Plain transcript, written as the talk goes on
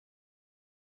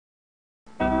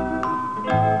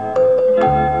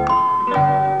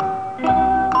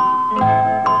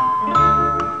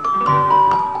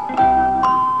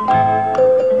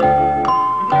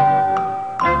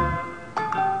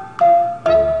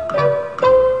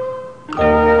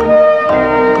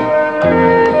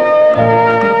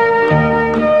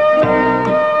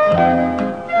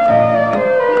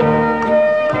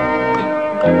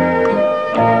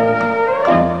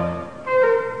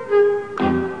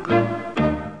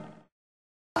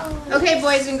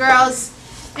Okay, boys and girls,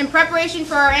 in preparation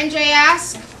for our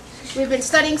NJASK, we've been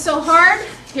studying so hard.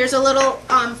 Here's a little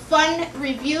fun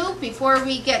review before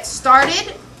we get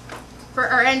started for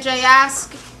our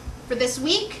NJASK for this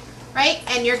week, right?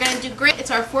 And you're going to do great. It's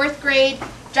our 4th grade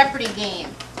Jeopardy game,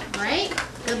 all right?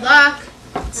 Good luck.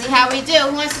 Let's see how we do.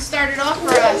 Who wants to start it off for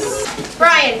us?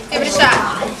 Brian, give it a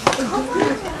shot.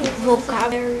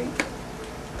 Vocabulary.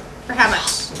 For how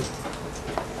much?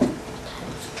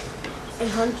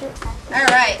 100. All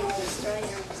right.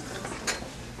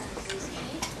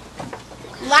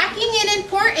 Lacking in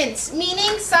importance,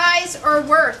 meaning, size, or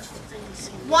worth.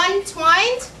 1,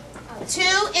 twined. 2,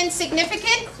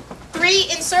 insignificant. 3,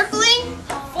 encircling.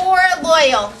 4,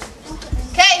 loyal.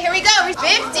 Okay, here we go.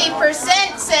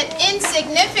 50% said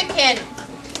insignificant.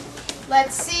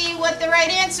 Let's see what the right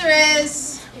answer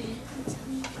is.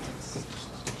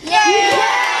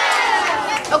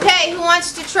 Yeah! Okay, who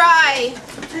wants to try?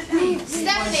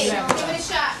 Stephanie, give it a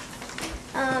shot.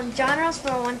 Genres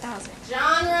for 1,000.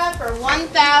 Genre for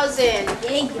 1,000.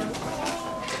 Okay.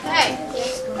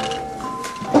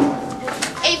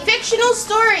 A fictional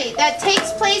story that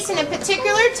takes place in a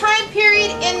particular time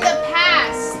period in the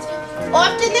past.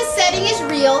 Often the setting is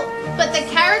real, but the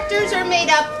characters are made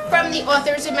up from the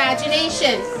author's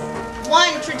imagination.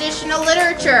 1, traditional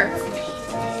literature.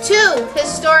 2,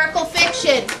 historical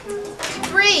fiction.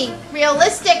 3,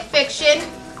 realistic fiction.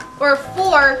 Or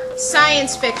 4,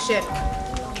 science fiction.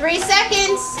 3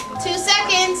 seconds. 2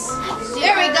 seconds.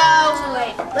 There we go.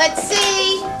 Let's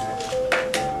see.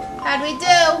 How'd we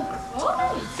do?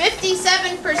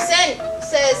 57%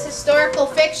 says historical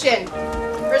fiction.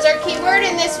 Where's our key word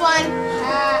in this one?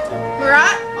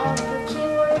 Murat? The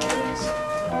keyword is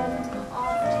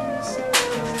often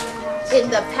In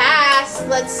the past.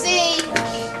 Let's see.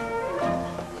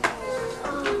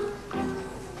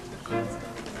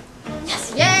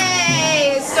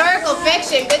 Yay! Historical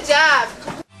fiction. Good job.